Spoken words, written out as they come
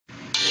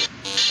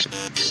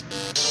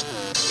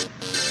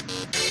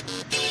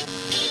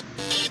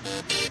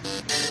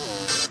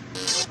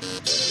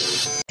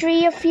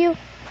Three of you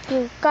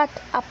got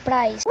a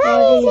prize.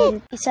 What is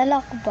it? It's a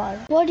luck bar.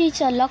 What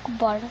is a luck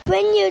bar?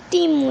 When your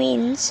team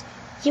wins,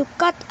 you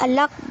got a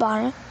luck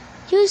bar.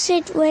 Use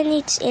it when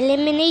it's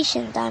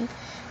elimination time.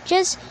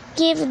 Just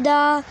give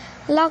the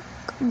luck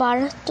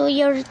bar to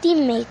your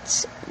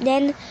teammates.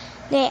 Then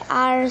they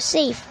are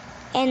safe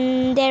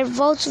and their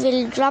votes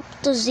will drop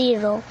to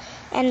 0.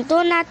 And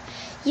do not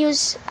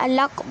use a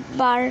luck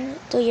bar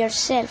to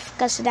yourself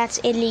because that's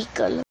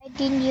illegal. Why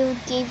didn't you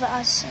give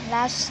us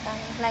last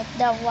time? Like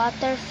the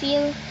water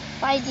field?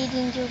 Why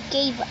didn't you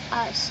give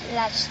us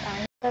last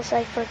time? Because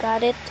I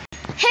forgot it.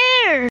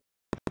 Here!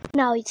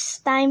 Now it's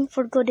time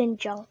for Good and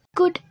Junk.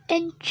 Good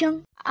and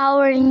Junk.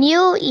 Our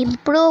new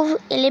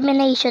improved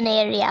elimination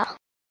area.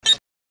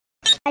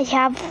 I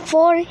have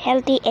 4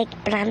 healthy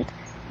eggplant.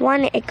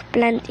 1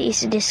 eggplant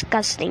is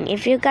disgusting.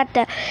 If you got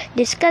the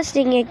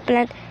disgusting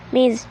eggplant,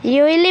 means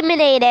you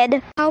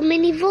eliminated. How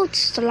many votes,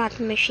 slot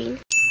machine?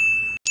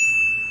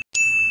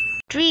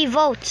 3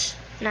 votes.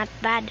 Not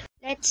bad.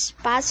 Let's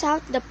pass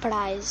out the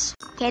prize.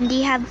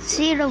 Candy have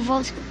 0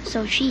 votes,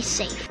 so she's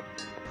safe.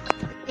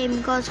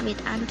 Same goes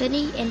with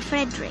Anthony and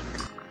Frederick.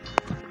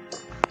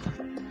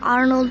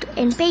 Arnold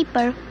and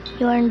Paper,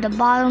 you're in the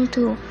bottom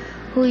 2.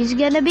 Who is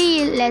gonna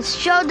be? Let's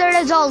show the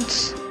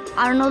results.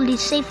 Arnold is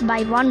safe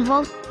by 1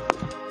 vote.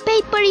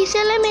 Paper is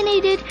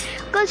eliminated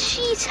because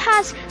she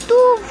has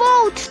 2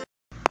 votes.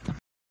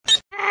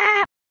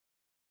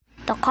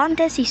 The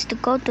contest is to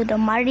go to the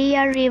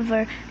Maria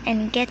River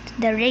and get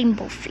the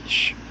rainbow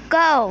fish.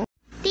 Go!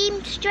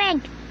 Team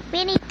Strength,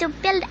 we need to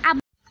build up.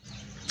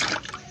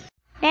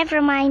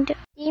 Never mind.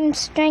 Team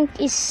Strength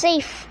is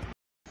safe.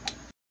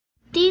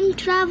 Team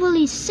Travel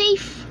is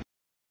safe.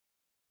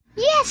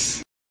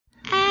 Yes!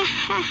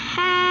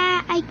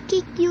 I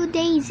kicked you,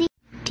 Daisy.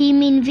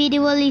 Team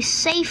Individual is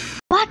safe.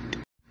 What?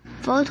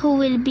 Vote who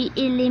will be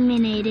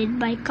eliminated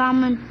by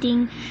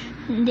commenting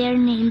their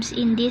names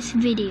in this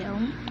video,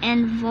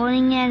 and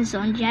voting ends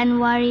on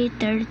January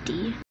 30.